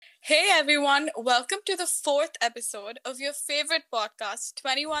Hey everyone, welcome to the fourth episode of your favorite podcast,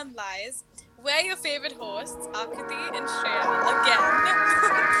 21 Lies. We're your favorite hosts, Akriti and Shreya, again.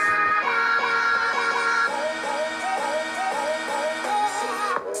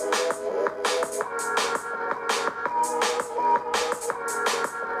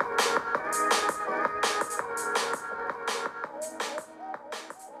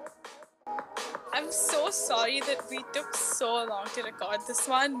 I'm so sorry that we took so long to record this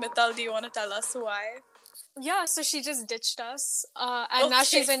one. Mithal, do you want to tell us why? Yeah, so she just ditched us, and now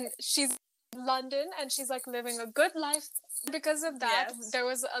she's in London, and she's like living a good life. Because of that, Yes. there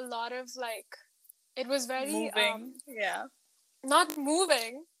was a lot of like, it was very Moving. Yeah. not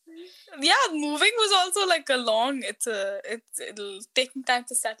moving. Yeah, moving was also like a long. It'll take time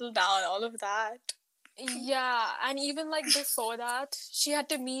to settle down. All of that. Yeah, and even like before that, she had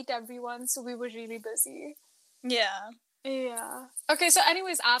to meet everyone, so we were really busy. Yeah. Yeah. Okay, so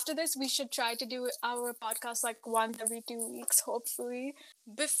anyways, after this, we should try to do our podcast like once every 2 weeks, hopefully.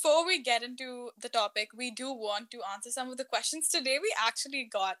 Before we get into the topic, we do want to answer some of the questions today. We actually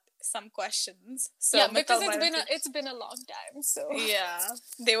got some questions. So yeah, because Mithal, it's been a long time. So yeah,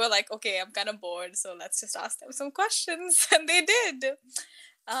 they were like, okay, I'm kind of bored, so let's just ask them some questions, and they did.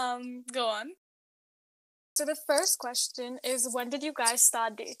 Go on. So the first question is, when did you guys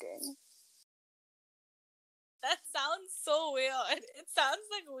start dating? That sounds so weird. It sounds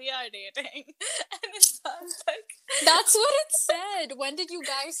like we are dating, and it sounds like That's what it said. When did you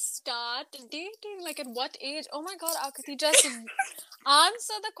guys start dating? Like at what age? Oh my god, Akriti, just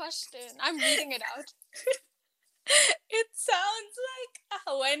answer the question. I'm reading it out. It sounds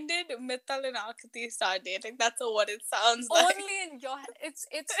like when did Mithal and Akriti start dating? That's what it sounds like. Only in your head. It's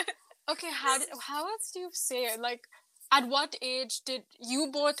okay. How else do you say it? Like, at what age did you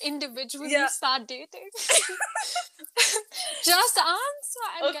both individually start dating? Just answer.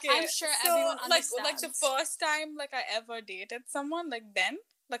 I'm sure everyone understands. Like the first time like I ever dated someone, like then,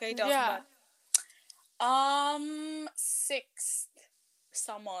 like I talking about. Sixth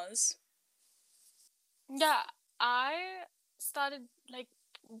summers. Yeah, I started like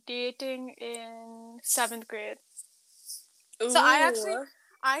dating in 7th grade. Ooh. So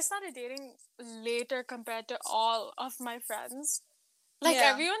I started dating later compared to all of my friends. Like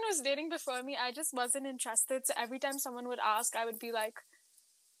everyone was dating before me. I just wasn't interested. So every time someone would ask, I would be like,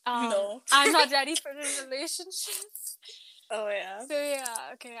 no, I'm not ready for a relationship. Oh yeah. So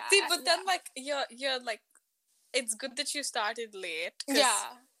yeah, okay. See, but then like you're like, it's good that you started late.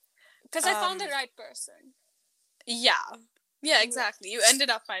 Yeah, because I found the right person. Yeah. Yeah, exactly. You ended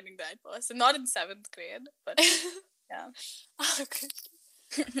up finding the right person. Not in 7th grade, but yeah. Okay.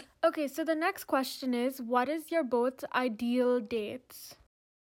 Okay, so the next question is, what is your both ideal dates?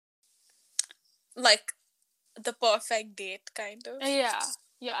 Like the perfect date, kind of. Yeah,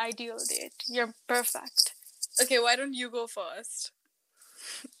 your ideal date. You're perfect. Okay, why don't you go first?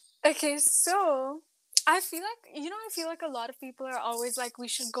 Okay, so I feel like a lot of people are always like, we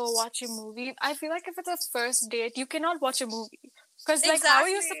should go watch a movie. I feel like if it's a first date, you cannot watch a movie. Because, like, how are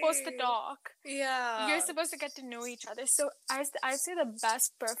you supposed to talk? Yeah. You're supposed to get to know each other. So I say the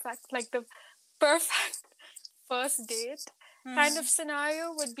perfect first date kind of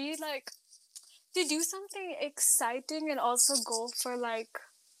scenario would be, like, to do something exciting and also go for, like,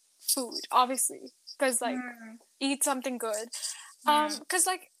 food, obviously. Because, like, eat something good. Because,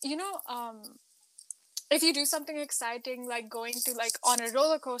 like, if you do something exciting, like going to like on a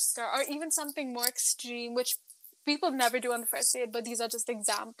roller coaster or even something more extreme, which people never do on the first date, but these are just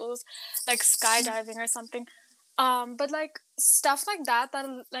examples, like skydiving or something. But like stuff like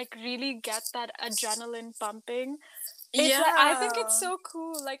that'll like really get that adrenaline pumping. It's like, I think it's so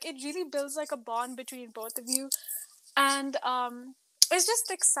cool. Like it really builds like a bond between both of you, and it's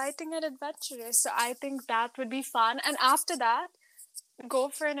just exciting and adventurous. So I think that would be fun. And after that, go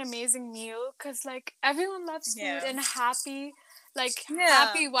for an amazing meal, because like everyone loves food and happy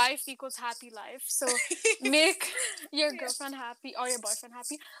wife equals happy life. So make your girlfriend happy or your boyfriend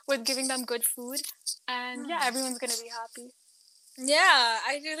happy with giving them good food, and everyone's gonna be happy. Yeah,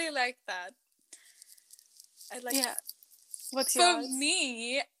 I really like that. I like that. What's yours?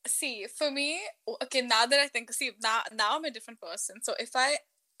 For me, okay, now that I think, now I'm a different person. So if I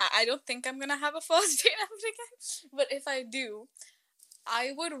don't think I'm gonna have a first date ever again, but if I do,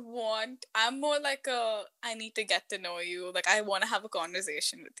 I'm more like I need to get to know you. Like, I want to have a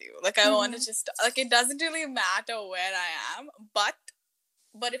conversation with you. Like, I want to just, like, it doesn't really matter where I am, but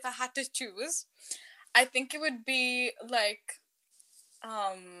if I had to choose, I think it would be like,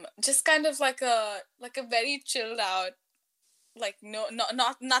 just kind of like a very chilled out like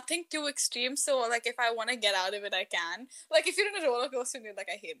nothing too extreme. So like if I want to get out of it, I can. Like if you're in a roller coaster and you're like,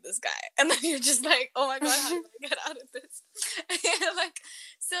 I hate this guy, and then you're just like, oh my god, how do I get out of this? Like,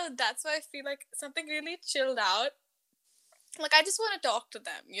 so that's why I feel like something really chilled out. Like I just want to talk to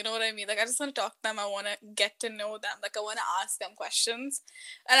them, you know what I mean? Like I just want to talk to them. I want to get to know them. Like I want to ask them questions.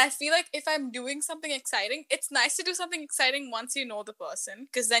 And I feel like if I'm doing something exciting, it's nice to do something exciting once you know the person,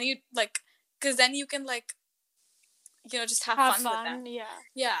 because then you can like, you know, just have fun with them.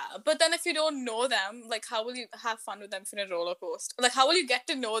 Yeah, but then if you don't know them, like how will you have fun with them if you're in a roller coaster? Like how will you get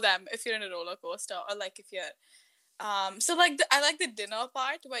to know them if you're in a roller coaster, or like if you're so like I like the dinner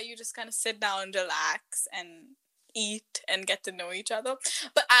part where you just kind of sit down, relax, and eat and get to know each other.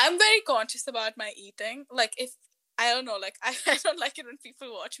 But I'm very conscious about my eating. Like if I don't know, like I don't like it when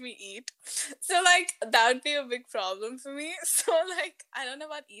people watch me eat. So like that would be a big problem for me. So like I don't know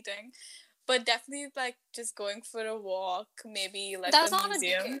about eating, but definitely like just going for a walk, maybe like That's a not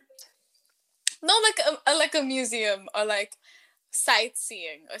museum. a date. No, like a museum, or like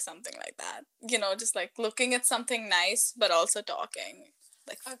sightseeing or something like that. You know, just like looking at something nice, but also talking.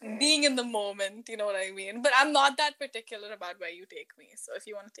 Like being in the moment, you know what I mean? But I'm not that particular about where you take me. So if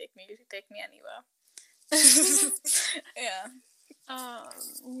you want to take me, you can take me anywhere. Yeah.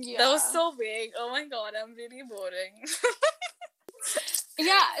 Yeah. That was so vague. Oh my god, I'm really boring.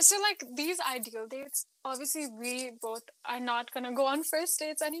 Yeah, so like these ideal dates, obviously we both are not gonna go on first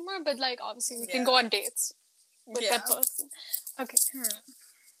dates anymore, but like obviously we can go on dates with that person. Okay.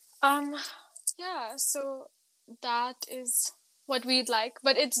 Yeah, so that is what we'd like,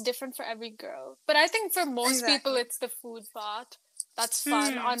 but it's different for every girl. But I think for most people it's the food part that's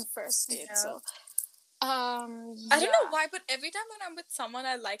fun on first date. So I don't know why, but every time when I'm with someone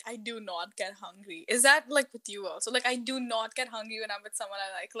I like, I do not get hungry. Is that like with you also? Like I do not get hungry when I'm with someone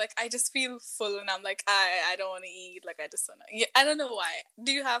I like. Like I just feel full and I'm like, I don't want to eat. Like I just don't know. Yeah, I don't know why.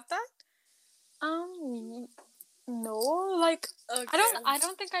 Do you have that? No, like I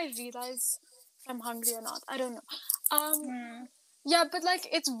don't think I realize if I'm hungry or not. I don't know. Yeah, but like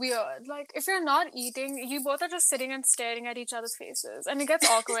it's weird. Like if you're not eating, you both are just sitting and staring at each other's faces, and it gets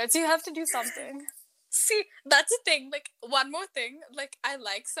awkward. So you have to do something. See, that's the thing. Like one more thing. Like I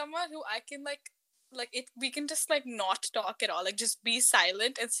like someone who I can like it. We can just like not talk at all. Like just be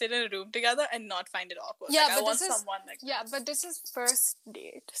silent and sit in a room together and not find it awkward. Yeah, like, but I want someone like. Yeah, but this is first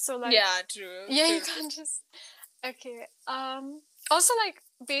date, so like. Yeah, true. Yeah, true. you can't just. Okay. Also, like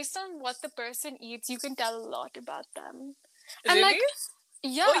based on what the person eats, you can tell a lot about them. And really? Like,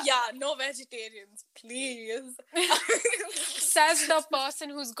 yeah. Oh yeah, no vegetarians, please. Says the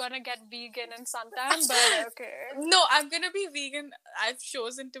person who's gonna get vegan in some time, but okay. No, I'm gonna be vegan. I've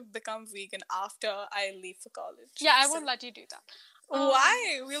chosen to become vegan after I leave for college. Yeah, I won't let you do that.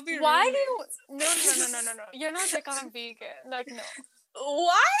 Why? We'll be. Why do you? No. You're not becoming vegan. Like no.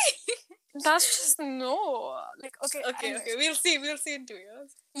 Why? That's just no. Like okay. Okay. We'll see in 2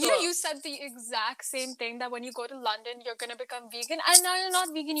 years. You know, you said the exact same thing that when you go to London, you're gonna become vegan, and now you're not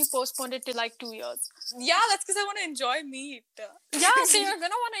vegan. You postponed it to like 2 years. Yeah, that's because I want to enjoy meat. Yeah, so you're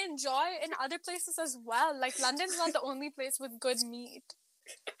gonna want to enjoy in other places as well. Like London's not the only place with good meat.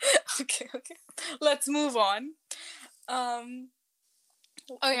 Okay. Let's move on.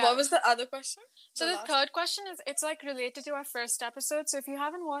 What was the other question? So the third question is, it's like related to our first episode. So if you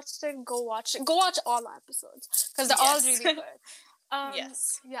haven't watched it, go watch it. Go watch all episodes because they're all really good.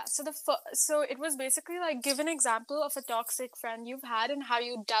 Yes. Yeah. So it was basically like give an example of a toxic friend you've had and how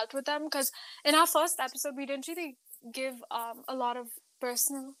you dealt with them. Because in our first episode, we didn't really give a lot of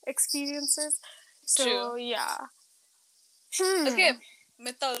personal experiences. So True. Yeah. Okay,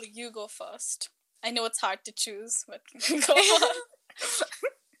 Mittal, you go first. I know it's hard to choose, but go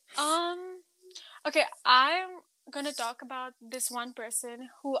on. Okay, I'm gonna talk about this one person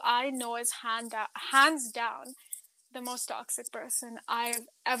who I know is hands down the most toxic person I've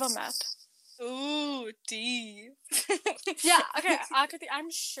ever met. Ooh, deep. Yeah, okay, Akriti, I'm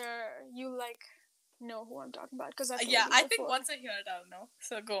sure you like know who I'm talking about because I think once I hear it, I'll know.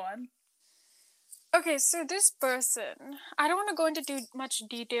 So go on. Okay, so this person, I don't want to go into too much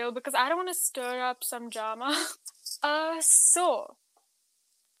detail because I don't want to stir up some drama. So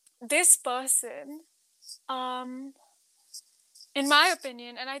this person, in my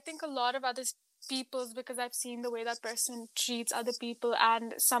opinion, and I think a lot of other people's, because I've seen the way that person treats other people,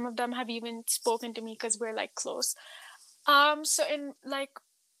 and some of them have even spoken to me because we're like close. So in like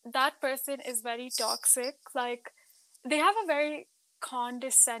that person is very toxic. Like they have a very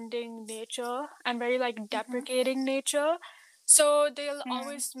condescending nature and very like deprecating nature. So they'll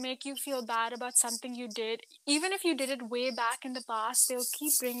always make you feel bad about something you did. Even if you did it way back in the past, they'll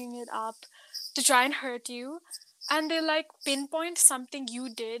keep bringing it up to try and hurt you. and they like pinpoint something you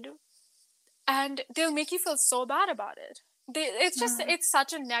did, and they'll make you feel so bad about it. It's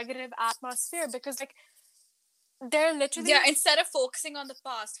such a negative atmosphere because like they're literally instead of focusing on the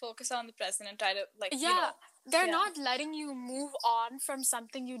past, focus on the present and try to they're not letting you move on from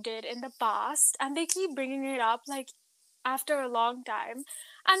something you did in the past, and they keep bringing it up like after a long time,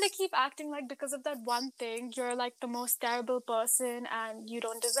 and they keep acting like because of that one thing you're like the most terrible person and you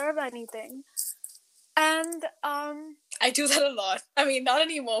don't deserve anything. And I do that a lot. I mean, not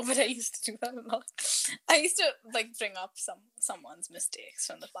anymore, but I used to do that a lot. I used to like bring up someone's mistakes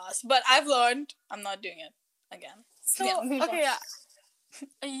from the past, but I've learned I'm not doing it again. So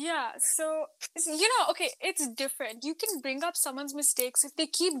so okay, it's different. You can bring up someone's mistakes if they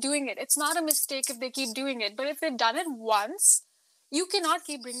keep doing it. It's not a mistake if they keep doing it, but if they've done it once, you cannot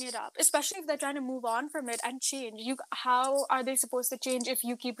keep bringing it up, especially if they're trying to move on from it and change. How are they supposed to change if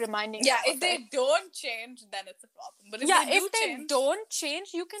you keep reminding them? If they don't change, then it's a problem. But if they don't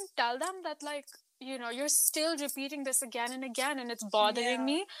change, you can tell them that like, you're still repeating this again and again and it's bothering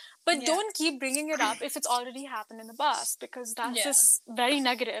me, but don't keep bringing it up if it's already happened in the past, because that's just very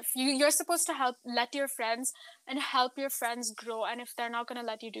negative. You're supposed to let your friends and help your friends grow, and if they're not going to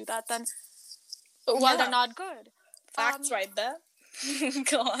let you do that, then they're not good. Facts right there.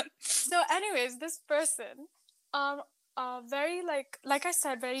 Go on. So anyways, this person, very like I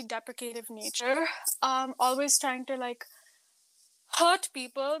said, very deprecative nature, always trying to like hurt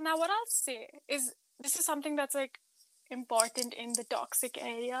people. Now what I'll say is, this is something that's like important in the toxic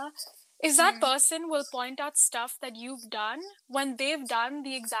area, is that person will point out stuff that you've done when they've done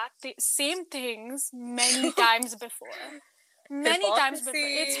the exact same things many times before. Times before.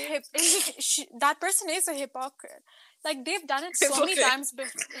 That person is a hypocrite. Like, they've done it so many times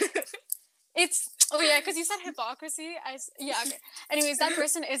before. Because you said hypocrisy. Okay. Anyways, that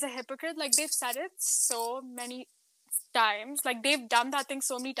person is a hypocrite. Like, they've said it so many times. Like, they've done that thing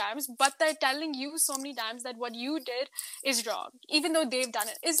so many times, but they're telling you so many times that what you did is wrong, even though they've done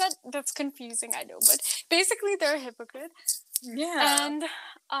it. That's confusing, I know, but basically they're a hypocrite. Yeah.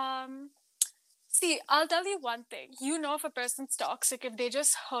 And, see, I'll tell you one thing. If a person's toxic, if they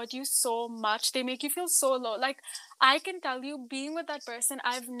just hurt you so much, they make you feel so low. Like, I can tell you, being with that person,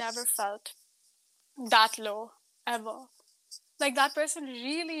 I've never felt that low, ever. Like, that person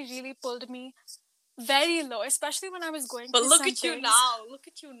really, really pulled me very low, especially when I was going through some things. But look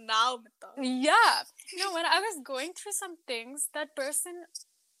at you now, Mita. Yeah. When I was going through some things, that person,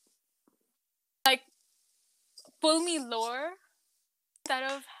 like, pulled me lower instead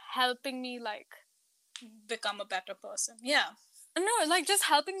of helping me, like, become a better person. Yeah. No, like, just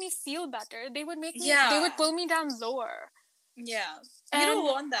helping me feel better. They would make me, they would pull me down lower. Yeah. You don't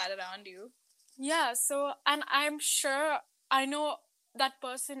want that around you. Yeah, so, and I'm sure, I know that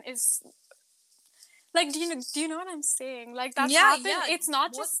person is, like, do you know what I'm saying? Like, that's happened. Yeah, it's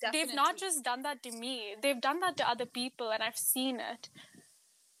not just, definitely. They've not just done that to me. They've done that to other people, and I've seen it.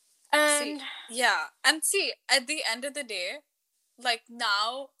 And and see, at the end of the day, like,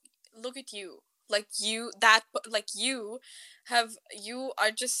 now, look at you. Like, you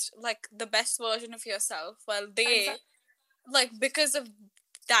are just, like, the best version of yourself, while they, like, because of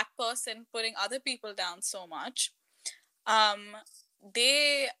that person putting other people down so much,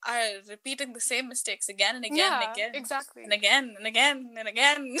 they are repeating the same mistakes again and again and again. Exactly. And again and again and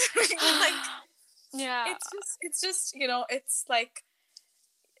again. Like, it's just, it's like,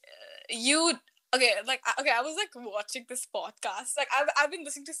 I was like watching this podcast. Like, I've been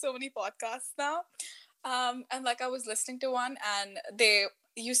listening to so many podcasts now. And like, I was listening to one, and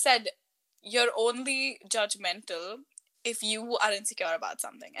you said you're only judgmental if you are insecure about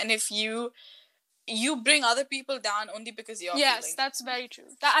something, and if you bring other people down only because you're feeling. That's very true.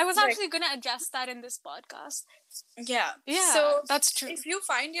 I was actually going to address that in this podcast. Yeah. So that's true. If you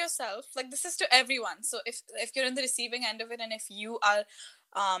find yourself, like, this is to everyone. So if you're in the receiving end of it, and if you are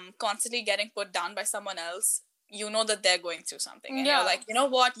constantly getting put down by someone else, you know that they're going through something, and you're like, you know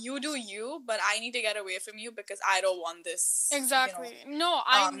what, you do you, but I need to get away from you because I don't want this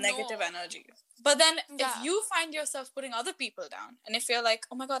negative energy. But then if you find yourself putting other people down, and if you're like,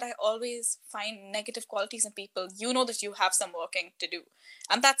 oh my god, I always find negative qualities in people, you know that you have some working to do,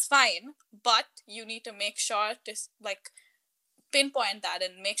 and that's fine, but you need to make sure to, like, pinpoint that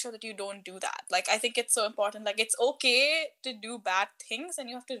and make sure that you don't do that. Like, I think it's so important. Like, it's okay to do bad things, and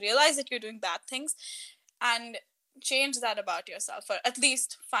you have to realize that you're doing bad things and change that about yourself, or at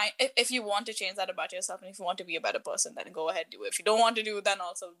least find, if you want to change that about yourself, and if you want to be a better person, then go ahead, do it. If you don't want to do it, then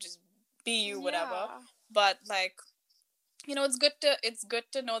also just be you, whatever. But, like, it's good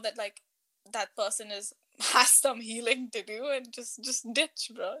to know that, like, that person is has some healing to do, and just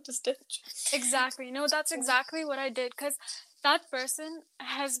ditch, bro. Just ditch. Exactly. No, that's exactly what I did, because that person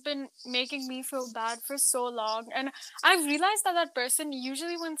has been making me feel bad for so long. And I've realized that that person,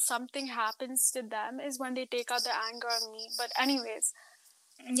 usually when something happens to them, is when they take out their anger on me. But anyways,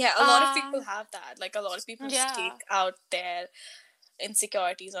 Yeah, a lot of people have that. Like, a lot of people just yeah. take out their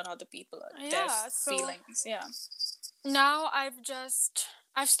insecurities on other people, their Yeah, so feelings. Yeah. now I've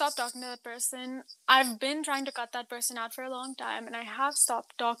stopped talking to that person. I've been trying to cut that person out for a long time, and I have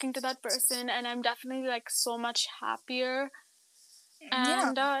stopped talking to that person, and I'm definitely like so much happier. Yeah.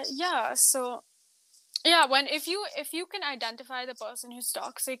 And yeah, so yeah, when if you can identify the person who's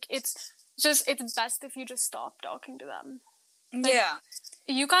toxic, it's best if you just stop talking to them. Like, Yeah.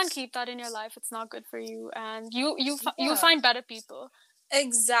 you can't keep that in your life. It's not good for you, and you'll Yeah. find better people.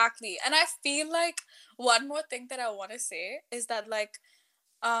 Exactly. And I feel like one more thing that I want to say is that, like,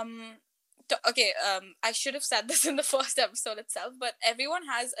 okay, I should have said this in the first episode itself, but everyone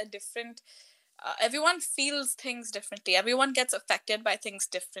has a different everyone feels things differently. Everyone gets affected by things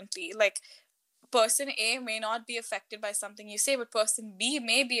differently. Like, person A may not be affected by something you say, but person B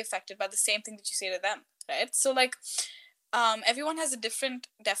may be affected by the same thing that you say to them, right? So, like, everyone has a different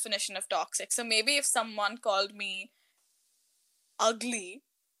definition of toxic. So maybe if someone called me ugly,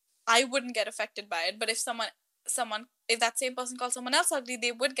 I wouldn't get affected by it. But if that same person calls someone else ugly,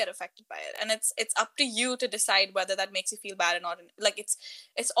 they would get affected by it. And it's up to you to decide whether that makes you feel bad or not. Like,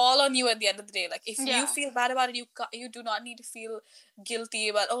 it's all on you at the end of the day. Like, if you feel bad about it, you do not need to feel guilty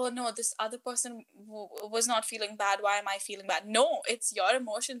about, oh no, this other person was not feeling bad, why am I feeling bad? No, it's your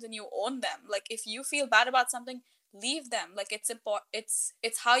emotions and you own them. Like, if you feel bad about something, leave them. Like, it's important.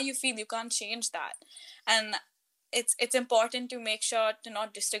 It's how you feel. You can't change that. And it's important to make sure to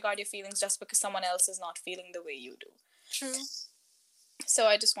not disregard your feelings just because someone else is not feeling the way you do. True. So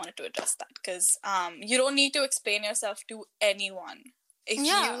I just wanted to address that, because you don't need to explain yourself to anyone. If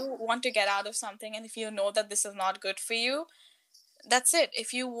you want to get out of something, and if you know that this is not good for you, that's it.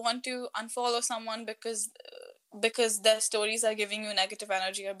 If you want to unfollow someone because their stories are giving you negative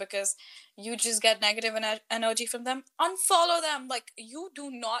energy, or because you just get negative energy from them, unfollow them. Like, you do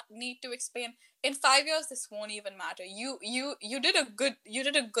not need to explain. In 5 years, this won't even matter. You did a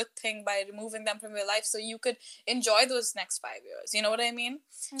good thing by removing them from your life, so you could enjoy those next 5 years. You know what I mean?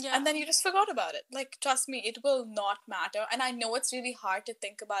 Yeah. And then you just forgot about it. Like, trust me, it will not matter. And I know it's really hard to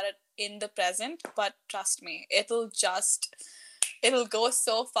think about it in the present, but trust me, it'll go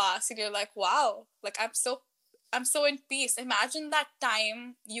so fast, and you're like, wow, like, I'm so in peace. Imagine that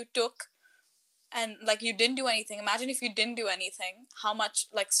time you took and, like, you didn't do anything. Imagine if you didn't do anything, how much,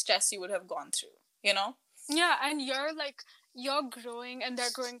 like, stress you would have gone through, you know? Yeah, and you're growing and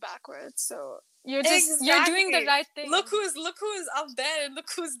they're growing backwards. So you're doing the right thing. Look who's up there and look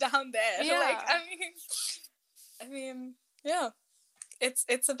who's down there. Yeah. Like, I mean, yeah. It's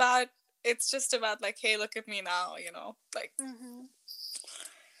just about, like, hey, look at me now, you know? Like,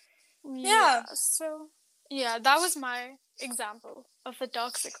 yeah. So yeah, that was my example of a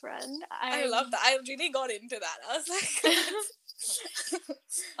toxic friend. I love that. I really got into that. I was like,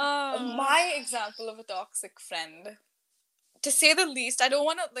 my example of a toxic friend, to say the least. I don't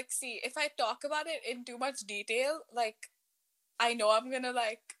want to, like, see, if I talk about it in too much detail, like, I know I'm gonna,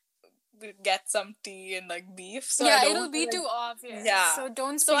 like, get some tea and, like, beef. So yeah, it'll be too obvious. Yeah. So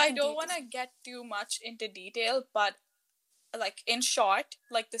don't. So I don't want to get too much into detail, but, like, in short,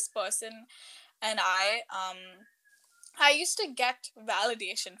 like, this person and I used to get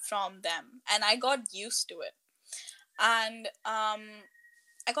validation from them, and I got used to it. And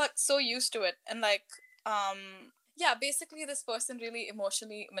I got so used to it, and, like, yeah, basically this person really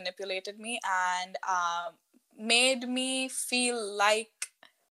emotionally manipulated me and made me feel like.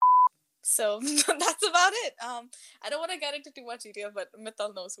 So that's about it. I don't want to get into too much detail, but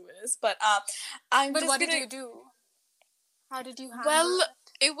Mithal knows who it is. But But what did you do? How did you handle Well,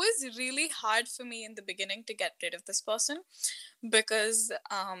 it was really hard for me in the beginning to get rid of this person, because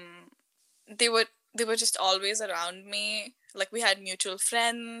they were just always around me. Like, we had mutual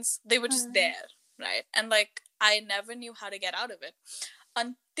friends. They were just there, right? And, like, I never knew how to get out of it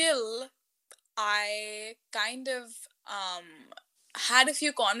until I kind of had a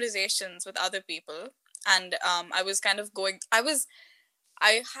few conversations with other people, and I was kind of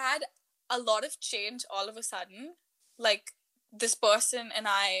I had a lot of change all of a sudden. Like, this person and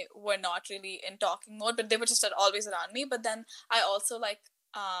I were not really in talking mode, but they were just always around me. But then I also, like,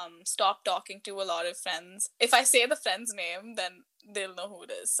 stop talking to a lot of friends. If I say the friend's name, then they'll know who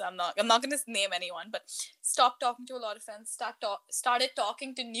it is. So I'm not gonna name anyone, but stop talking to a lot of friends. Started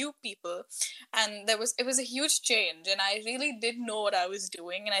talking to new people, and it was a huge change. And I really didn't know what I was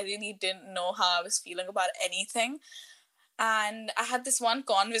doing, and I really didn't know how I was feeling about anything. And I had this one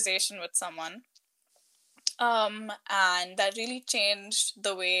conversation with someone, and that really changed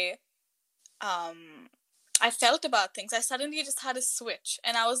the way I felt about things. I suddenly just had a switch,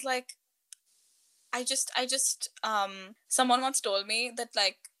 and I was like, someone once told me that,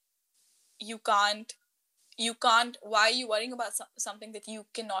 like, you can't, why are you worrying about something that you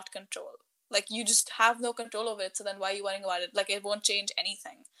cannot control? Like, you just have no control over it, so then why are you worrying about it? Like, it won't change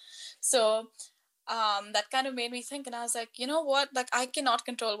anything. So, that kind of made me think, and I was like, you know what? Like, I cannot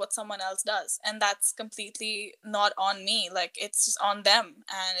control what someone else does, and that's completely not on me. Like, it's just on them,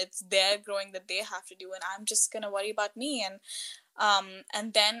 and it's their growing that they have to do, and I'm just gonna worry about me.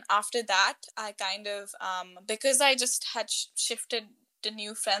 And then after that, I kind of, because I just had shifted to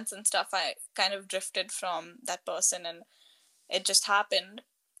new friends and stuff, I kind of drifted from that person, and it just happened.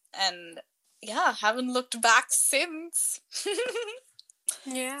 And yeah, haven't looked back since.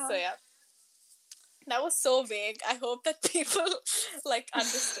 Yeah. So yeah, that was so vague. I hope that people like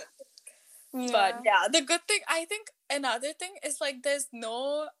understood. Yeah. But yeah, the good thing, I think another thing is, like, there's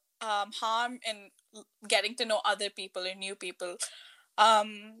no harm in getting to know other people or new people,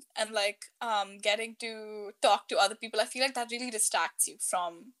 and like getting to talk to other people. I feel like that really distracts you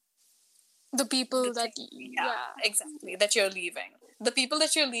from the people the that thing, exactly, that you're leaving. The people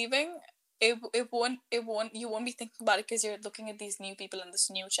that you're leaving, it won't you won't be thinking about it because you're looking at these new people in this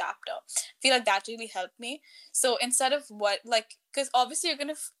new chapter. I feel like that really helped me. So instead of because obviously you're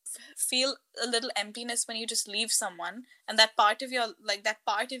gonna feel a little emptiness when you just leave someone, and that part of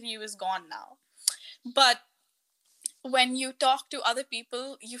you is gone now. But when you talk to other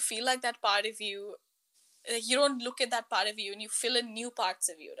people, you feel like that part of you, you don't look at that part of you, and you fill in new parts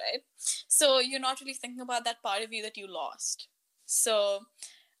of you, right? So you're not really thinking about that part of you that you lost. So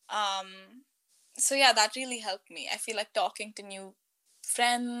yeah, that really helped me. I feel like talking to new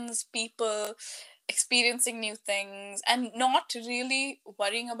friends, people, experiencing new things, and not really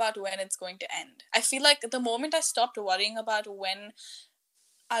worrying about when it's going to end. I feel like the moment I stopped worrying about when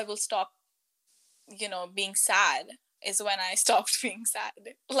I will stop, being sad, is when I stopped being sad.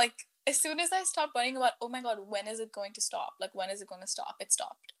 Like, as soon as I stopped worrying about, oh my god, when is it going to stop? Like, when is it going to stop? It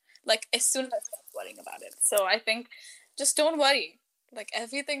stopped. Like, as soon as I stopped worrying about it. So I think just don't worry. Like,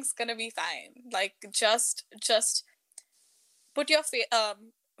 everything's gonna be fine. Like, just put your faith.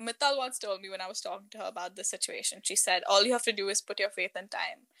 Mittal once told me when I was talking to her about this situation. She said, all you have to do is put your faith in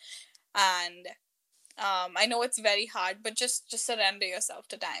time. And I know it's very hard, but just surrender yourself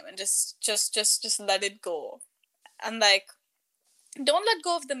to time, and just let it go. And, like, don't let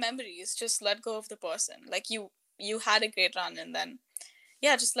go of the memories, just let go of the person. Like, you had a great run, and then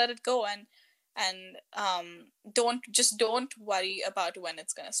just let it go. And don't worry about when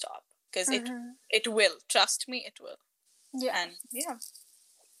it's gonna stop, because it will. Trust me, it will. Yeah.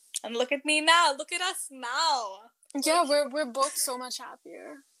 And look at me now. Look at us now. Yeah, we're both so much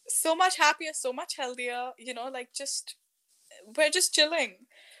happier. So much happier, so much healthier. Like, we're just chilling.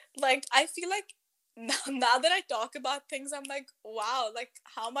 Like, I feel like now that I talk about things, I'm like, wow, like,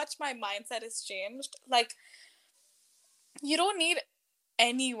 how much my mindset has changed. Like, you don't need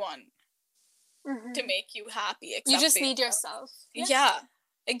anyone to make you happy. You just need yourself. Yeah,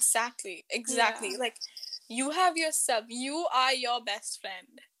 exactly. Yeah. Like, you have yourself. You are your best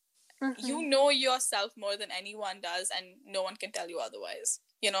friend. You know yourself more than anyone does, and no one can tell you otherwise.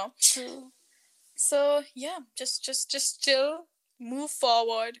 True. So yeah, just chill, move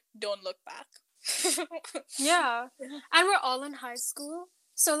forward, don't look back. Yeah. And we're all in high school,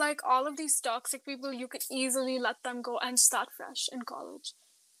 so, like, all of these toxic people, you could easily let them go and start fresh in college.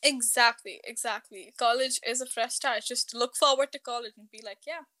 Exactly. College is a fresh start. Just look forward to college and be like,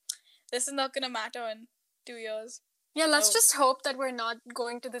 yeah, this is not gonna matter in 2 years. Yeah, let's just hope that we're not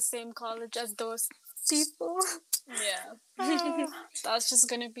going to the same college as those people. Yeah. That's just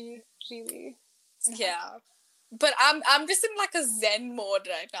gonna be really sad. Yeah. But I'm just in, like, a zen mode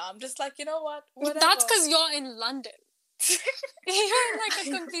right now. I'm just like, you know what? Whatever. That's because you're in London. You're in, like, a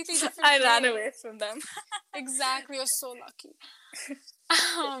completely different I ran away from them. Exactly. You're so lucky.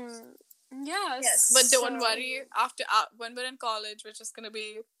 Yes. But don't worry. After when we're in college, we're just gonna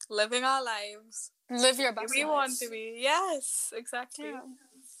be living our lives. Live your best life. We want to be. Yes, exactly.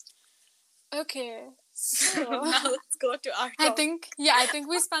 Yeah. Okay. So now let's go to our topic. I think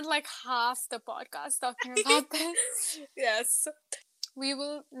we spent like half the podcast talking about this. Yes. We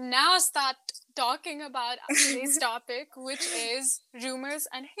will now start talking about today's topic, which is rumors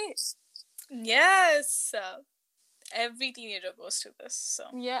and hate. Yes. Every teenager goes through this.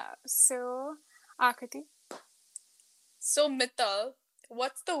 Yeah. So, Akriti. So, Mittal,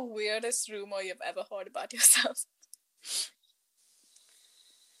 what's the weirdest rumor you've ever heard about yourself?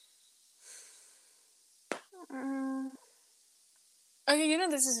 Okay,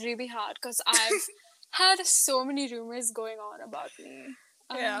 this is really hard because I've had so many rumors going on about me.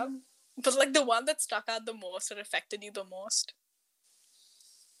 Yeah. But like the one that stuck out the most or affected you the most?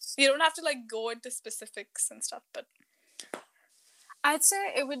 You don't have to like go into specifics and stuff, but I'd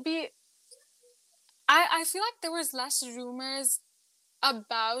say it would be. I feel like there was less rumors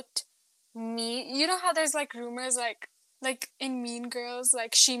about me. You know how there's like rumors like in Mean Girls,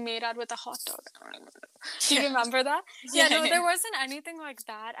 like she made out with a hot dog. Do you remember that? Yeah, no, there wasn't anything like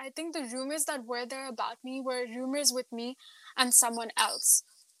that. I think the rumors that were there about me were rumors with me and someone else.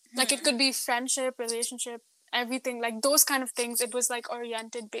 Like it could be friendship, relationship, everything, like those kind of things. It was like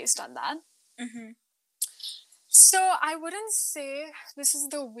oriented based on that. So I wouldn't say this is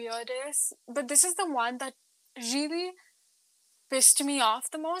the weirdest, but this is the one that really pissed me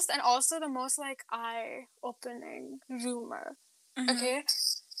off the most, and also the most like eye-opening rumor. Okay,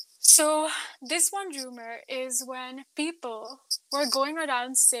 so this one rumor is when people were going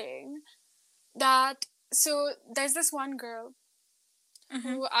around saying that. So there's this one girl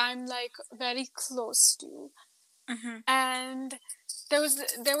who I'm like very close to, and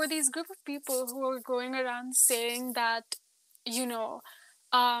there were these group of people who were going around saying that,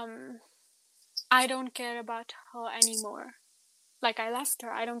 I don't care about her anymore. Like I left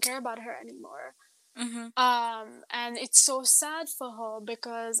her. I don't care about her anymore. And it's so sad for her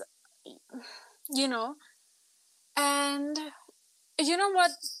because, and you know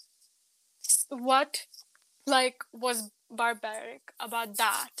what like was barbaric about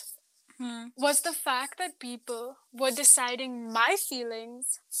that was the fact that people were deciding my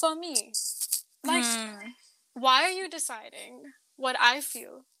feelings for me. Like, why are you deciding what I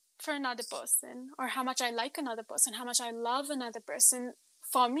feel for another person, or how much I like another person, how much I love another person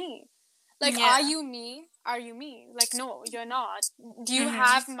for me? Like, are you me? Are you me? Like, no, you're not. Do you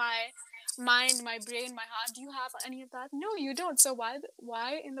have my mind, my brain, my heart? Do you have any of that? No, you don't. So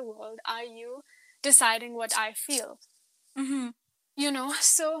why in the world are you deciding what I feel?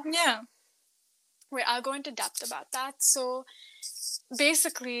 So yeah. Wait, I'll go into depth about that. So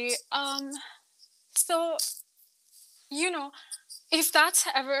basically, so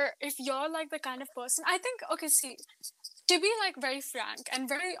if you're like the kind of person, I think, okay, see, to be like very frank and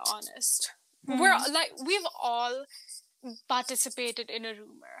very honest, we've all participated in a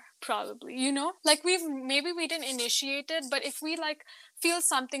rumor, probably, like maybe we didn't initiate it, but if we like feel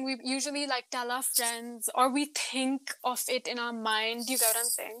something, we usually like tell our friends, or we think of it in our mind. Do you get what I'm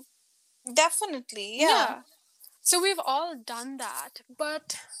saying? Definitely, yeah. So we've all done that,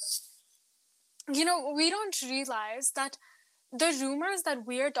 but we don't realize that the rumors that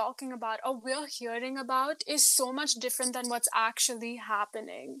we're talking about or we're hearing about is so much different than what's actually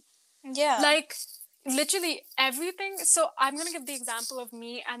happening. Yeah. Like, literally everything. So I'm going to give the example of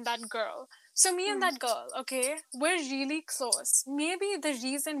me and that girl. So me and that girl, okay, we're really close. Maybe the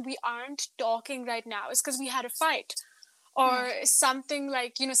reason we aren't talking right now is because we had a fight, or something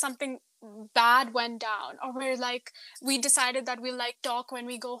like, something bad went down, or we decided that we'll like talk when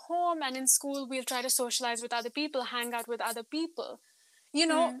we go home, and in school we'll try to socialize with other people, hang out with other people.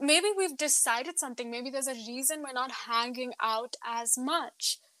 Maybe we've decided something. Maybe there's a reason we're not hanging out as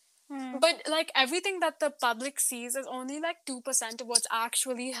much. But like everything that the public sees is only like 2% of what's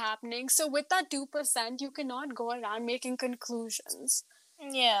actually happening. So with that 2%, you cannot go around making conclusions.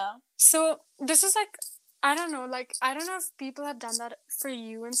 Yeah. So this is like, I don't know if people have done that for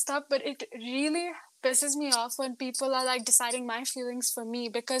you and stuff, but it really pisses me off when people are like deciding my feelings for me,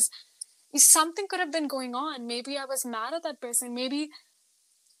 because something could have been going on. Maybe I was mad at that person. Maybe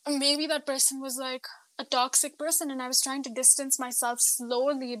that person was like a toxic person, and I was trying to distance myself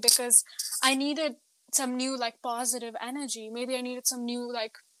slowly because I needed some new like positive energy. Maybe I needed some new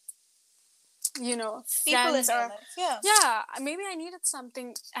like, friends, or maybe I needed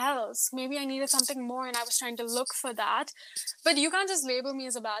something else. Maybe I needed something more, and I was trying to look for that. But you can't just label me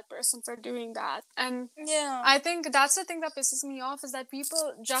as a bad person for doing that. And I think that's the thing that pisses me off, is that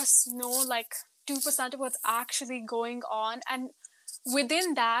people just know like 2% of what's actually going on, and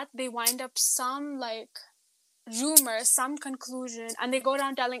within that they wind up some like rumor, some conclusion, and they go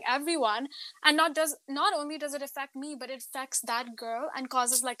around telling everyone. And not only does it affect me, but it affects that girl and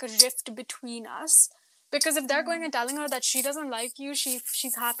causes like a rift between us. Because if they're going and telling her that she doesn't like you,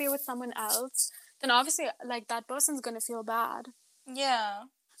 she's happy with someone else, then obviously like that person's gonna feel bad. Yeah.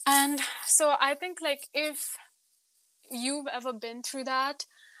 And so I think like if you've ever been through that,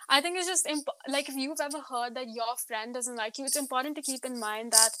 I think it's just like if you've ever heard that your friend doesn't like you, it's important to keep in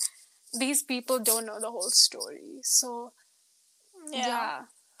mind that these people don't know the whole story. So Yeah. yeah.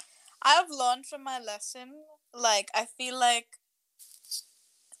 I've learned from my lesson. Like, I feel like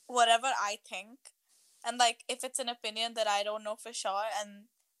whatever I think, and like if it's an opinion that I don't know for sure, and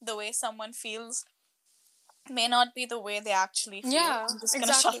the way someone feels may not be the way they actually feel, Yeah, I'm just gonna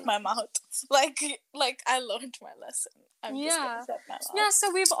exactly. shut my mouth. Like I learned my lesson. I'm just gonna Yeah. shut my mouth. Yeah,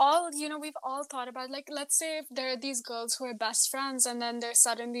 so we've all thought about, like, let's say if there are these girls who are best friends and then they're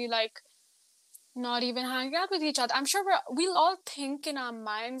suddenly like not even hanging out with each other. I'm sure we'll all think in our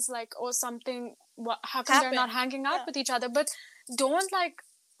minds like, oh, something, how come they're not Happened. hanging out Yeah. with each other? But don't like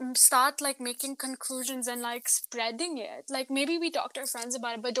start like making conclusions and like spreading it. Like maybe we talk to our friends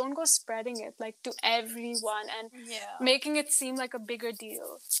about it, but don't go spreading it like to everyone and Yeah. making it seem like a bigger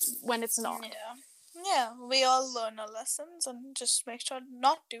deal when it's not. Yeah, we all learn our lessons and just make sure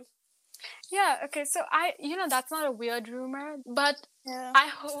not to. Yeah, okay, so that's not a weird rumor, but Yeah.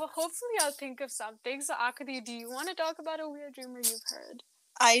 hopefully I'll think of something. So Akadi, do you want to talk about a weird rumor you've heard?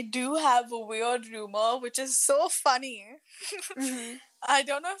 I do have a weird rumor, which is so funny. Mm-hmm. I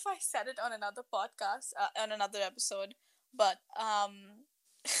don't know if I said it on another podcast, on another episode, but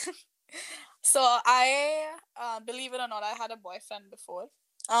so I, believe it or not, I had a boyfriend before,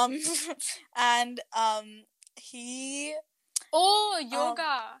 um, and he, Oh,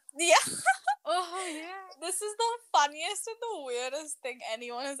 yoga. yeah, Oh, yeah. this is the funniest and the weirdest thing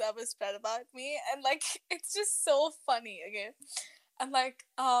anyone has ever spread about me, and like it's just so funny, okay, and like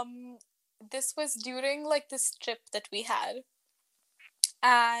this was during like this trip that we had,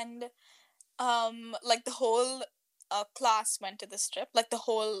 and like the whole class went to this trip, like the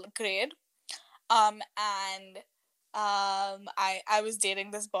whole grade, and I was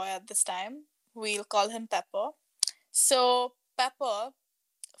dating this boy at this time. We'll call him Pepper. So Pepper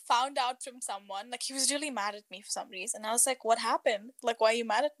found out from someone, like he was really mad at me for some reason. I was like, what happened? Like, why are you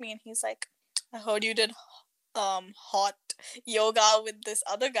mad at me? And he's like, I heard you did hot yoga with this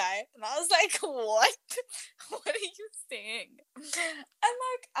other guy. And I was like, what? What are you saying? And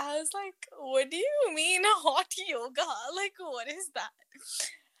like I was like, what do you mean hot yoga? Like, what is that?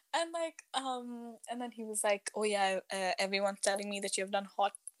 And like and then he was like, oh yeah, everyone's telling me that you've done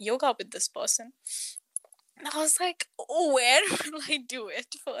hot yoga with this person. And I was like, where will I do it,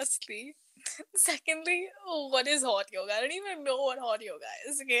 firstly? Secondly, what is hot yoga? I don't even know what hot yoga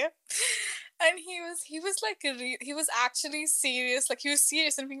is, okay? And he was like he was actually serious. Like he was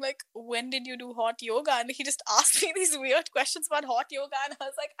serious and being like, when did you do hot yoga? And he just asked me these weird questions about hot yoga, and I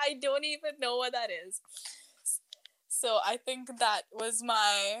was like, I don't even know what that is. So I think that was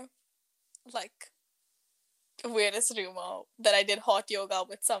my like weirdest rumor, that I did hot yoga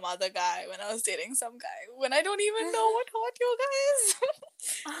with some other guy when I was dating some guy when I don't even know what hot yoga is.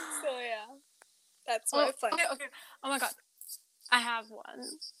 So yeah, that's my fun. Okay. Oh my god, I have one.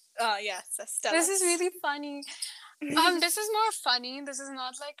 Yes, tell This us. is really funny. This is more funny. This is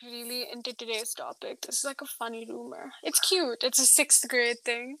not like really into today's topic. This is like a funny rumor. It's cute. It's a 6th grade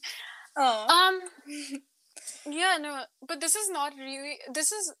thing. Oh. Yeah, no, but this is not really.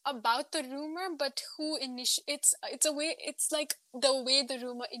 This is about the rumor, but who It's a way. It's like the way the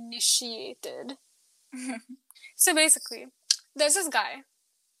rumor initiated. So basically, there's this guy.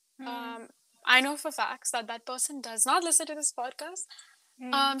 I know for facts that that person does not listen to this podcast.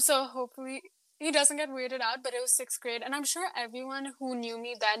 So hopefully he doesn't get weirded out. But it was 6th grade, and I'm sure everyone who knew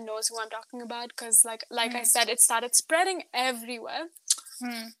me then knows who I'm talking about, because like I said, it started spreading everywhere.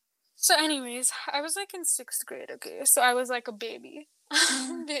 So anyways, I was like in 6th grade, okay? So I was like a baby,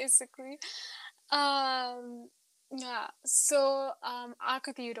 basically. Yeah. So,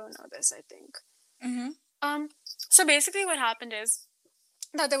 Akati, you don't know this, I think. So basically what happened is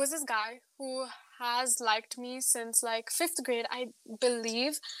that there was this guy who has liked me since like 5th grade, I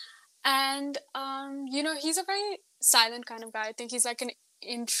believe. And, he's a very silent kind of guy. I think he's like an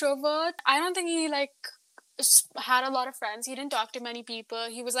introvert. I don't think he like had a lot of friends. He didn't talk to many people.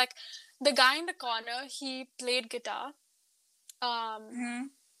 He was like the guy in the corner. He played guitar.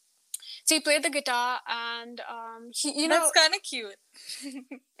 So he played the guitar, and he that's kind of cute.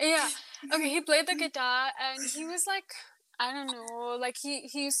 Yeah. Okay, he played the guitar, and he was like, I don't know, like he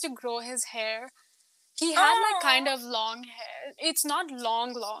used to grow his hair. He had like kind of long hair. It's not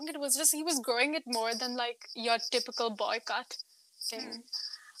long. It was just he was growing it more than like your typical boy cut thing.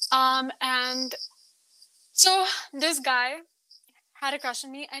 And so this guy had a crush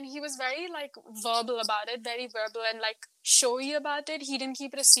on me, and he was very like verbal about it, very verbal and like showy about it. He didn't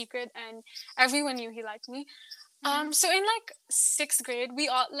keep it a secret, and everyone knew he liked me. So in like 6th grade, we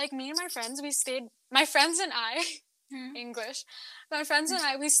all, like, me and my friends and I, Hmm. English, my friends and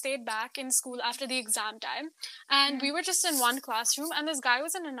I, we stayed back in school after the exam time, and we were just in one classroom, and this guy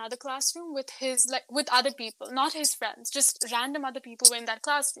was in another classroom with with other people, not his friends, just random other people were in that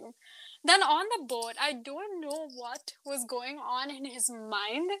classroom. Then on the board, I don't know what was going on in his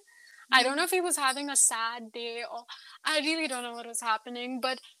mind. I don't know if he was having a sad day, or I really don't know what was happening,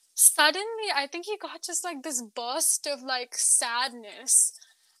 but suddenly I think he got just like this burst of like sadness,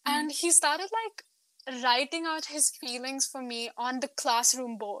 and he started like writing out his feelings for me on the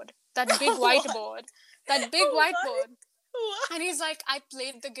classroom board, that big What? whiteboard, that big What? whiteboard. What? And he's like, I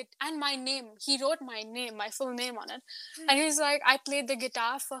played the guitar, and my name, he wrote my name, my full name on it. And he's like, I played the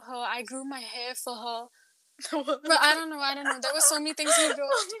guitar for her, I grew my hair for her. But I don't know. There were so many things he wrote.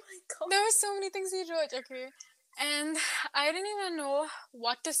 Oh my god. There were so many things he wrote, okay? And I didn't even know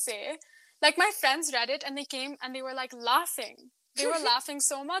what to say. Like, my friends read it and they came and they were like laughing. They were laughing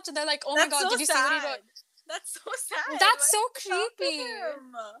so much. And they're like, oh my That's god, so did you see what he sad. wrote? That's so sad. That's Why so did you talk to creepy.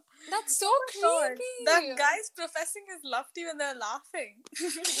 him? That's so Oh my god. creepy. That guy's professing his love to you and they're laughing.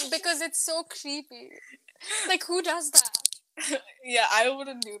 Because it's so creepy. Like, who does that? Yeah, I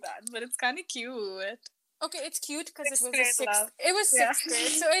wouldn't do that, but it's kind of cute. Okay, it's cute because it Sixth was grade a sixth. love. It was Yeah. 6th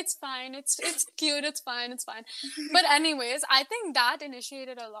grade, so it's fine. It's cute. It's fine. It's fine. But anyways, I think that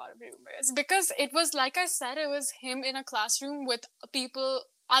initiated a lot of rumors because it was, like I said, it was him in a classroom with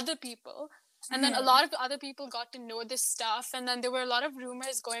other people, and then a lot of other people got to know this stuff, and then there were a lot of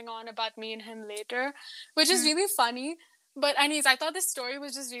rumors going on about me and him later, which is really funny. But anyways, I thought this story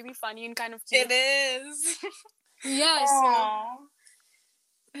was just really funny and kind of cute. It is. Yeah. Aww.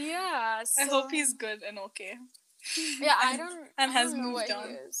 Yeah. I hope he's good and okay. Yeah, I don't. And I has don't know moved what on.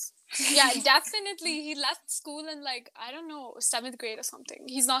 he is. Yeah, definitely. He left school in like, I don't know, 7th grade or something.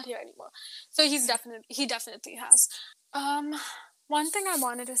 He's not here anymore. So he definitely has. One thing I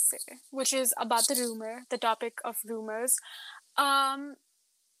wanted to say, which is about the topic of rumors,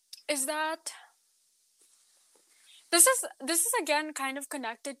 is that this is again kind of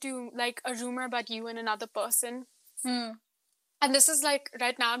connected to like a rumor about you and another person. And this is like,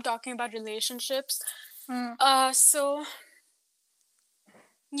 right now I'm talking about relationships. So,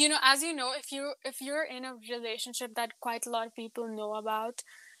 you know, as you know, if you're in a relationship that quite a lot of people know about,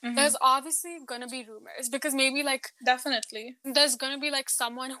 there's obviously gonna be rumors, because maybe like Definitely. there's gonna be like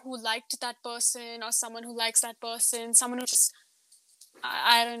someone who liked that person, or someone who likes that person, someone who just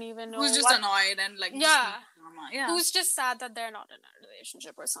I don't even know, Who's just annoyed and like just drama. Yeah. who's just sad that they're not in a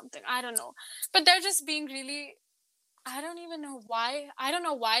relationship or something. I don't know, but they're just being really. I don't even know why. I don't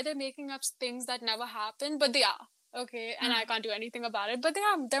know why they're making up things that never happened, but they are. Okay, and I can't do anything about it, but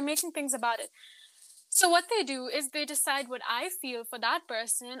they're making things about it. So what they do is they decide what I feel for that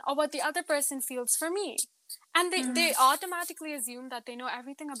person or what the other person feels for me. And they automatically assume that they know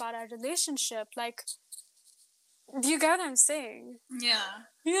everything about our relationship. Like, do you get what I'm saying? Yeah.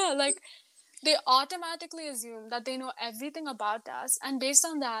 Yeah, like they automatically assume that they know everything about us, and based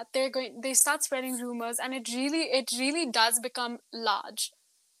on that they start spreading rumors, and it really does become large.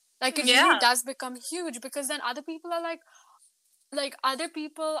 Like, it really does become huge, because then other people are like,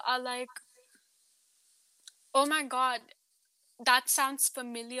 oh my god, that sounds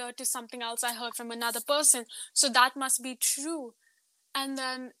familiar to something else I heard from another person, so that must be true. And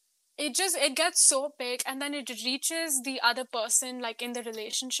then it gets so big, and then it reaches the other person, like in the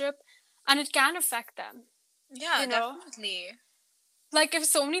relationship, and it can affect them. Yeah, you know? definitely. Like, if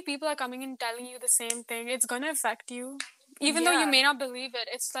so many people are coming and telling you the same thing, it's gonna affect you. Even though you may not believe it,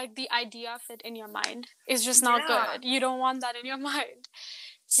 it's like the idea of it in your mind is just not good. You don't want that in your mind.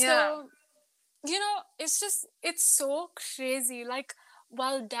 So, you know, it's so crazy. Like,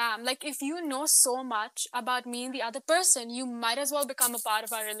 well, damn. Like, if you know so much about me and the other person, you might as well become a part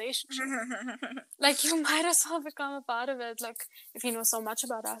of our relationship. Like, you might as well become a part of it. Like, if you know so much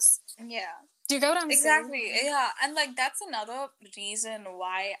about us. Yeah. Do you get what I'm saying? Exactly. Yeah. And like that's another reason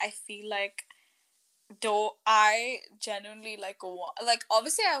why I feel like, though I genuinely like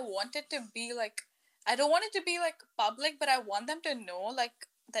obviously I want it to be like, I don't want it to be like public, but I want them to know like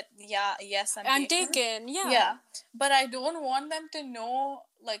that yes I'm taken. Yeah. But I don't want them to know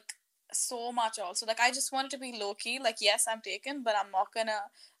like so much also. Like I just want it to be low key, like yes I'm taken, but I'm not gonna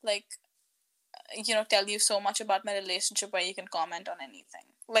like tell you so much about my relationship where you can comment on anything.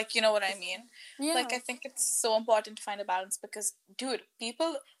 Like, you know what I mean? Yeah. Like, I think it's so important to find a balance because, dude,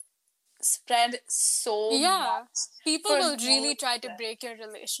 people spread so much. People will really try to break your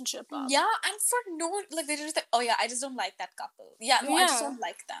relationship up. Yeah, and for no, like, they're just like, oh yeah, I just don't like that couple. Yeah, no, I just don't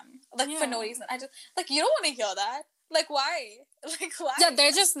like them. Like, for no reason. I just, like, you don't want to hear that. Like, why? Like, why? Yeah,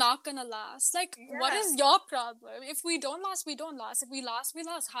 they're just not gonna last. Like, what Yeah. is your problem? If we don't last, we don't last. If we last, we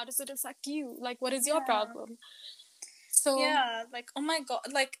last. How does it affect you? Like, what is your Yeah. problem? So, Yeah, like, oh my God.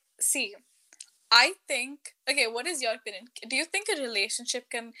 Like, see, I think, okay, what is your opinion? Do you think a relationship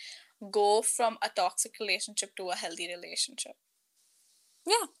can go from a toxic relationship to a healthy relationship?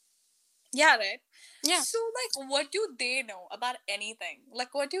 yeah, Yeah, right? yeah. So, like, what do they know about anything?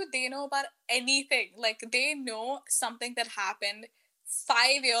 Like, what do they know about anything? Like, they know something that happened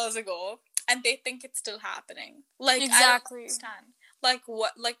 5 years ago and they think it's still happening. Like, I don't Exactly. understand. Like,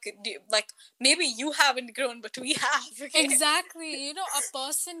 what, like, maybe you haven't grown, but we have, okay? Exactly. You know, a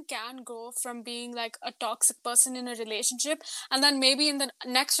person can go from being like a toxic person in a relationship, and then maybe in the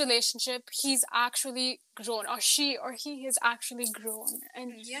next relationship, he's actually grown, or she or he has actually grown.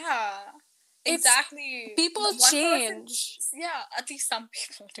 And Yeah, it's exactly. people One person, change. yeah, at least some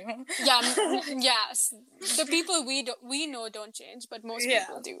people do. Yeah, yes. The people we know don't change, but most Yeah.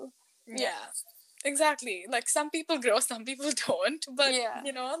 people do. Yeah, exactly. Like, some people grow, some people don't. But, Yeah.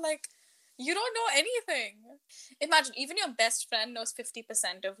 like, you don't know anything. Imagine, even your best friend knows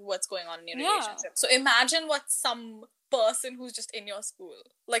 50% of what's going on in your Yeah. relationship. So imagine what some person who's just in your school,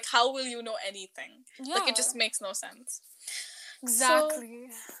 like, how will you know anything? Like, it Yeah. just makes no sense.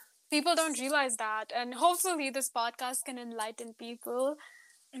 Exactly. People don't realize that, and hopefully this podcast can enlighten people.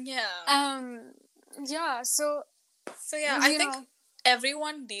 Yeah. Yeah, so So yeah, I you think know,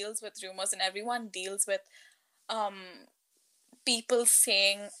 everyone deals with rumors and everyone deals with um people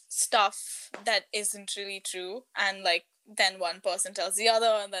saying stuff that isn't really true, and like then one person tells the other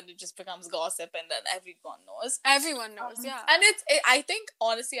and then it just becomes gossip and then everyone knows. everyone knows, yeah. And I think,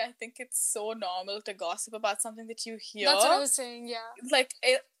 honestly, I think it's so normal to gossip about something that you hear. That's what I was saying, yeah. Like,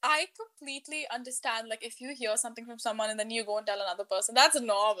 I completely understand, like, if you hear something from someone and then you go and tell another person, that's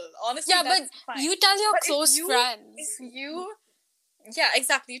normal. Honestly, Yeah, that's but fine. you tell your But close friends. if you yeah,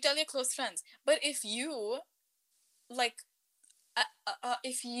 exactly, you tell your close friends. But if you, like,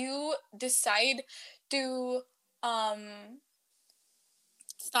 if you decide to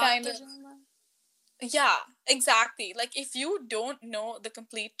Start kind the of, drama. yeah, exactly, like, if you don't know the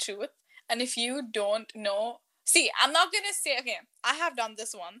complete truth, and if you don't know, see, I'm not gonna say, okay, I have done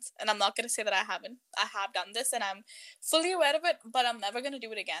this once and I'm not gonna say that I haven't. I have done this and I'm fully aware of it, but I'm never gonna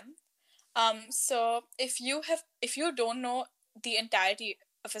do it again. So if you don't know the entirety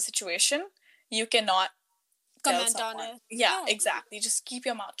of a situation, you cannot tell Comment on someone. it. Yeah, Yeah. exactly. Just keep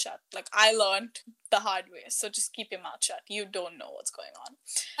your mouth shut. Like, I learned the hard way, so just keep your mouth shut. You don't know what's going on.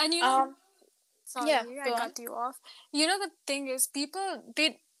 And you know, sorry, Yeah, I go on. cut you off. You know, the thing is, people,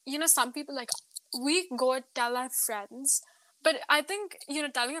 some people, like, we go and tell our friends, but I think,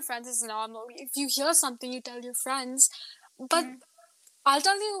 telling your friends is normal. If you hear something, you tell your friends, but I'll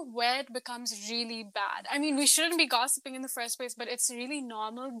tell you where it becomes really bad. I mean, we shouldn't be gossiping in the first place, but it's really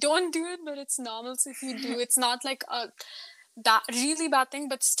normal. Don't do it, but it's normal. So if you do, it's not like a that really bad thing,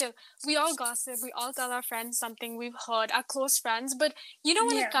 but still, we all gossip. We all tell our friends something we've heard, our close friends. But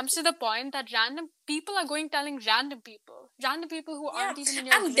when Yeah. it comes to the point that random people are going telling random people who Yeah, aren't even in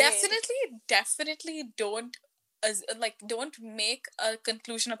your and grade. definitely don't make a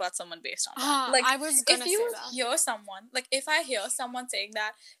conclusion about someone based on that. Like, I was gonna if you say that. hear someone, like, if I hear someone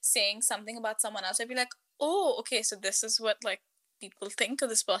saying something about someone else, I'd be like, oh, okay, so this is what, like, people think of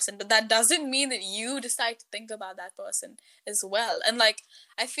this person, but that doesn't mean that you decide to think about that person as well. And, like,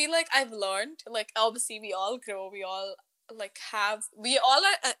 I feel like I've learned, like, obviously we all grow, we all are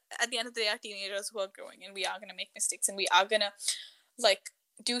at the end of the day are teenagers who are growing, and we are gonna make mistakes, and we are gonna, like,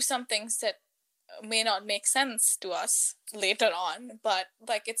 do some things that may not make sense to us later on, but,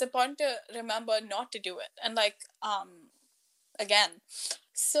 like, it's important to remember not to do it. And, like, again,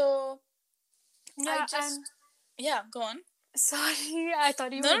 so Yeah, and go on. sorry, I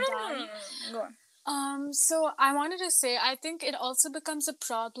thought you No, were no, done. no, go on. So I wanted to say, I think it also becomes a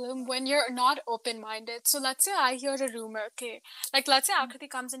problem when you're not open-minded. So let's say I hear a rumor, okay? Like, let's say Akriti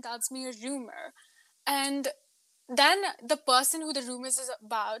comes and tells me a rumor, and then the person who the rumors is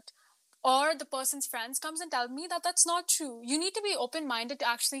about, or the person's friends comes and tell me that that's not true. You need to be open-minded to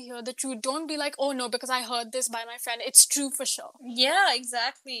actually hear the truth. Don't be like, oh no, because I heard this by my friend, it's true for sure. Yeah,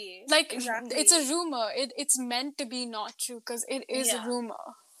 exactly. Like, exactly. it's a rumor. It's meant to be not true because it is a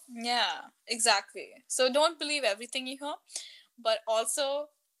rumor. Yeah, exactly. So don't believe everything you hear, but also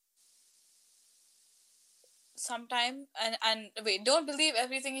sometime and wait, don't believe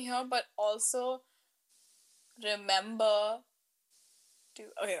everything you hear, but also remember to,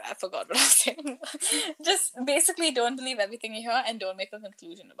 okay, I forgot what I was saying. Just basically don't believe everything you hear and don't make a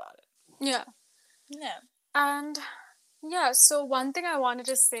conclusion about it. Yeah. Yeah. And Yeah, so one thing I wanted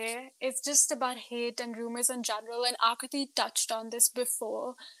to say is just about hate and rumors in general, and Akriti touched on this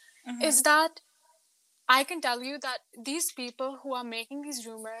before, Mm-hmm. is that I can tell you that these people who are making these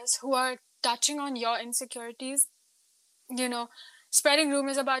rumors, who are touching on your insecurities, you know, spreading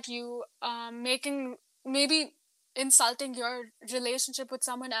rumors about you, making, maybe insulting your relationship with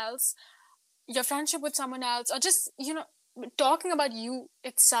someone else, your friendship with someone else, or just, talking about you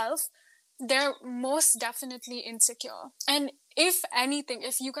itself, they're most definitely insecure. And if anything,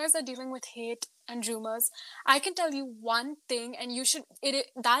 if you guys are dealing with hate and rumors, I can tell you one thing, and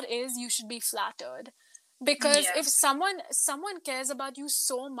that is, you should be flattered. Because Yeah. if someone cares about you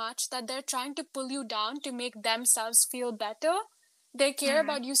so much that they're trying to pull you down to make themselves feel better, they care Mm.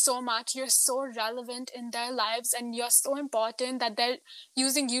 about you so much, you're so relevant in their lives, and you're so important that they're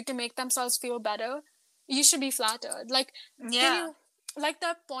using you to make themselves feel better, you should be flattered. Like, can Yeah. you, like,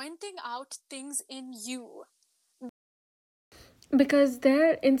 they're pointing out things in you Because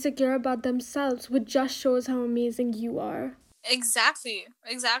they're insecure about themselves, which just shows how amazing you are. Exactly.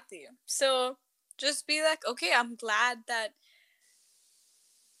 Exactly. So just be like, okay, I'm glad that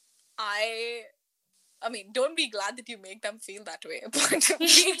I I mean, don't be glad that you make them feel that way, but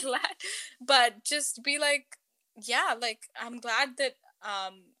be glad. But just be like, yeah, like I'm glad that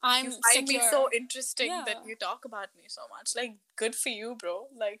you I'm find me so secure. interesting that Yeah. you talk about me so much. Like, good for you, bro.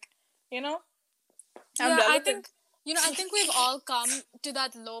 Like, you know, I'm Yeah, I relevant. think, I think we've all come to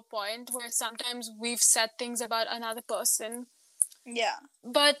that low point where sometimes we've said things about another person, Yeah.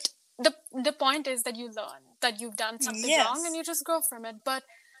 but the point is that you learn that you've done something wrong and Yes. you just grow from it. But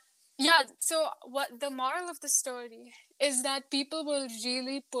yeah, so what the moral of the story is, that people will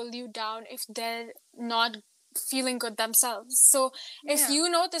really pull you down if they're not feeling good themselves. So if Yeah. you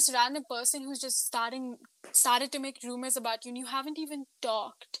know this random person who's just started to make rumors about you, and you haven't even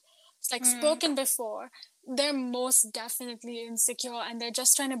talked, it's like Mm. spoken before, they're most definitely insecure, and they're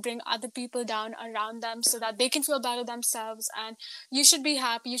just trying to bring other people down around them so that they can feel better themselves. And you should be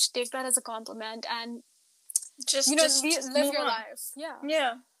happy, you should take that as a compliment, and Just live move your on. life. Yeah.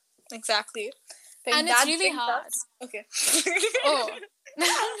 Yeah. Exactly. Like And it's that really brings hard. us. Okay. Oh.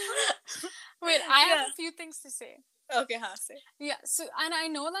 Wait, I have Yeah. a few things to say. Okay, Hase. Yeah, so, and I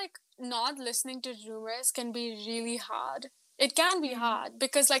know, like, not listening to rumors can be really hard. It can be Mm. hard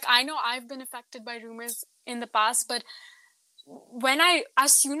because, like, I know I've been affected by rumors in the past, but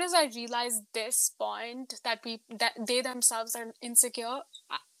as soon as I realized this point, that they themselves are insecure,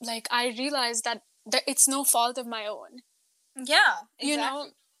 like, I realized that it's no fault of my own. Yeah, You know,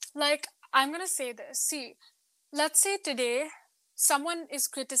 exactly. like, I'm gonna say this. See, let's say today someone is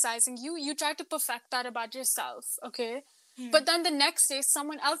criticizing you, you try to perfect that about yourself, okay? Hmm. But then the next day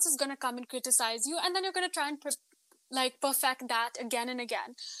someone else is going to come and criticize you, and then you're going to try and perfect that again and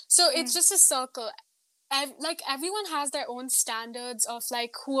again. So it's Hmm. just a circle. Like, everyone has their own standards of,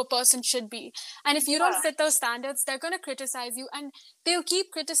 like, who a person should be, and if you don't Yeah, fit those standards, they're going to criticize you, and they'll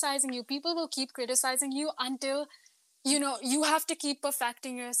keep criticizing you. People will keep criticizing you until you have to keep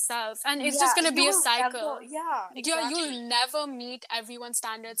perfecting yourself, and it's yeah, just going to you be a will cycle. never, yeah, You'll exactly. never meet everyone's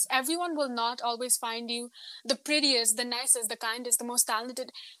standards. Everyone will not always find you the prettiest, the nicest, the kindest, the most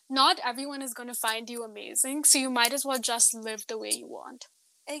talented. Not everyone is going to find you amazing, so you might as well just live the way you want.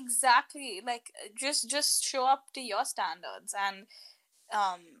 Exactly. Like just show up to your standards and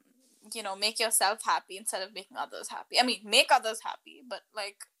um make yourself happy instead of making others happy. I mean, make others happy, but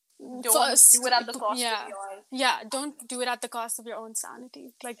like don't do First, it at the cost of yeah, your yeah, don't do it at the cost of your own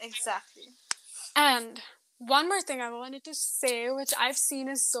sanity. Like, exactly. and one more thing I wanted to say, which I've seen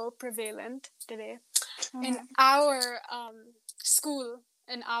is so prevalent today in Mm-hmm. our school,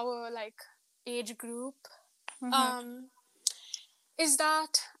 in our, like, age group, Mm-hmm. um is that,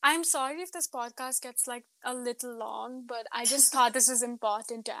 I'm sorry if this podcast gets, like, a little long, but I just thought this was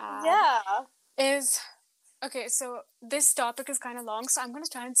important to add. Yeah. Is Okay, so this topic is kind of long, so I'm going to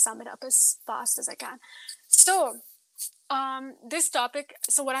try and sum it up as fast as I can. So, this topic,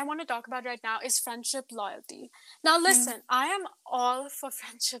 so what I want to talk about right now is friendship loyalty. Now Mm. listen, I am all for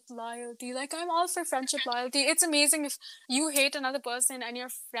friendship loyalty. Like, I'm all for friendship loyalty. It's amazing if you hate another person and your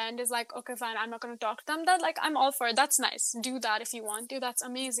friend is like, okay, fine, I'm not going to talk to them. That, like, I'm all for it. That's nice. Do that if you want to. That's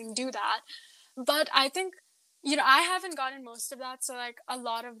amazing. Do that. But I think, I haven't gotten most of that, so, like, a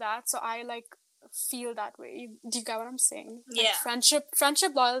lot of that, so I, like, feel that way. Do you get what I'm saying? Like, Yeah.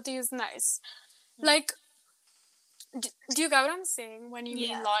 friendship loyalty is nice. Like, do you get what I'm saying when you mean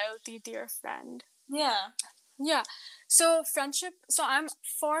Yeah. loyalty to your friend? Yeah. Yeah. So I'm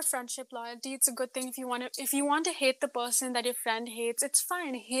for friendship loyalty. It's a good thing if you want to hate the person that your friend hates, it's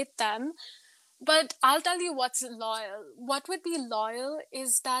fine, hate them. But I'll tell you what's loyal. What would be loyal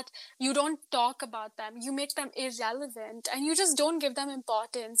is that you don't talk about them, you make them irrelevant, and you just don't give them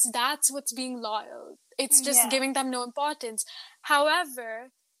importance. That's what's being loyal. It's just Yeah. giving them no importance.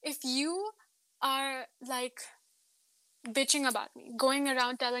 However, if you are like bitching about me, going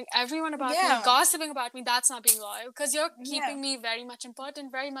around telling everyone about me, Yeah. gossiping about me, that's not being loyal, because you're Yeah. keeping me very much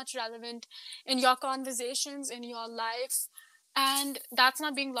important, very much relevant in your conversations, in your life. And that's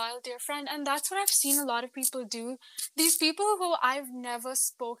not being loyal to your friend. And that's what I've seen a lot of people do. These people who I've never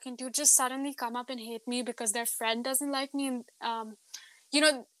spoken to just suddenly come up and hate me because their friend doesn't like me. And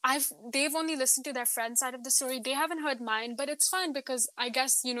they've only listened to their friend's side of the story. They haven't heard mine, but it's fine, because I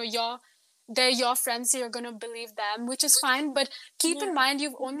guess, they're your friends, so you're gonna believe them, which is fine. But keep in mind,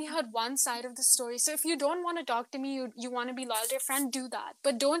 you've only heard one side of the story. So if you don't want to talk to me, you want to be loyal to your friend, do that.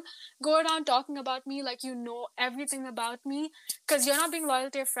 But don't go around talking about me like you know everything about me, because you're not being loyal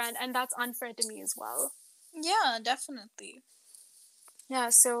to your friend, and that's unfair to me as well. Yeah, definitely. Yeah,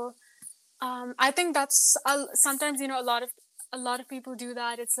 so I think that's sometimes, a lot of people do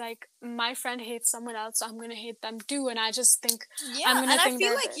that. It's like, my friend hates someone else, so I'm gonna hate them too. And I just think, Yeah, I'm gonna and I think feel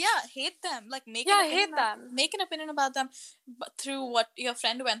they're like, bitch. yeah, hate them. Like, make Yeah, an I hate opinion them. make an opinion about them, but through what your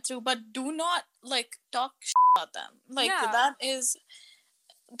friend went through, but do not like talk about them. Like, Yeah. that is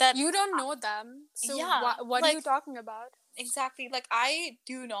that You don't know them, so yeah, what are like, you talking about? exactly. Like, I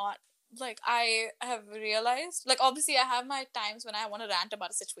do not, like, I have realized, like, obviously I have my times when I want to rant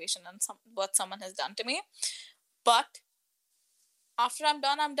about a situation and what someone has done to me, but after I'm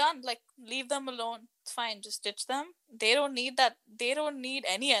done. Like, leave them alone. It's fine. Just ditch them. They don't need that. They don't need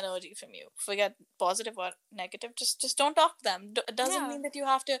any energy from you. Forget positive or negative. Just don't talk to them. It doesn't Yeah. mean that you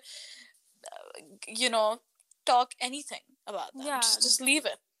have to, talk anything about them. Yeah. Just leave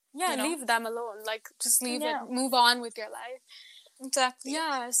it. Yeah, you know? leave them alone. Like, just leave Yeah. it. Move on with your life. Exactly.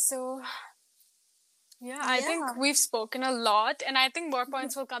 Yeah, so I think Yeah. we've spoken a lot, and I think more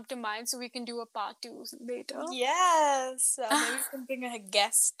points will come to mind, so we can do a part 2 later. Yes. Maybe we can bring a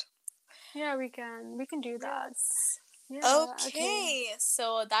guest. Yeah, we can do that. Yes. Yeah, Okay.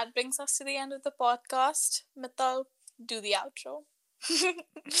 So that brings us to the end of the podcast. Mithal, do the outro.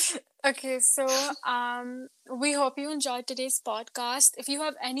 Okay, so we hope you enjoyed today's podcast. If you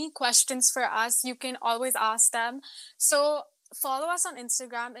have any questions for us, you can always ask them. So follow us on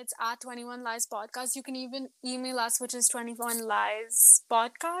Instagram. It's at 21 Lies Podcast. You can even email us, which is 21 Lies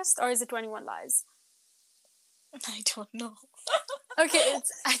Podcast, or is it 21 Lies? I don't know. Okay,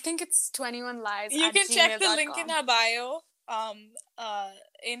 I think it's 21 Lies. You at can check the link gmail.com. in our bio.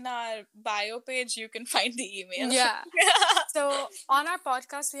 In our bio page, you can find the email. Yeah. So on our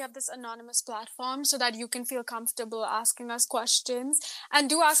podcast, we have this anonymous platform so that you can feel comfortable asking us questions. And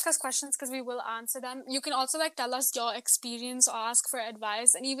do ask us questions, because we will answer them. You can also tell us your experience or ask for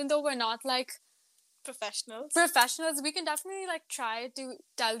advice. And even though we're not professionals, we can definitely try to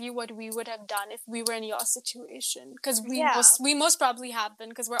tell you what we would have done if we were in your situation, because we most probably have been,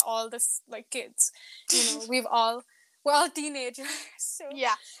 because we're all this kids, we're all teenagers. So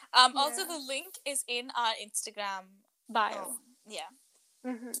yeah. Also, the link is in our Instagram bio. Yeah.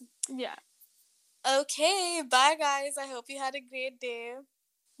 Yeah. Okay, bye guys. I hope you had a great day.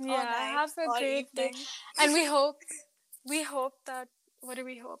 Yeah, have a great day. And we hope that, what do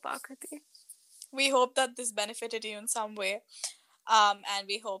we hope, Akriti? We hope that this benefited you in some way. And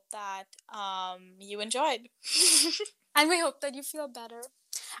we hope that you enjoyed. And we hope that you feel better.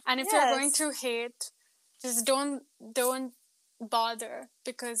 And if you're going through hate, just don't bother,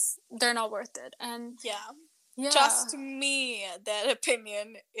 because they're not worth it. And trust me, their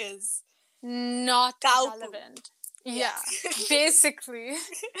opinion is not relevant. Yeah. Basically.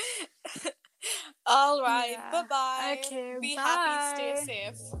 All right. Bye-bye. Okay, Be bye. happy, stay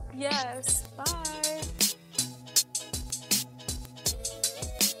safe. Yes. Bye.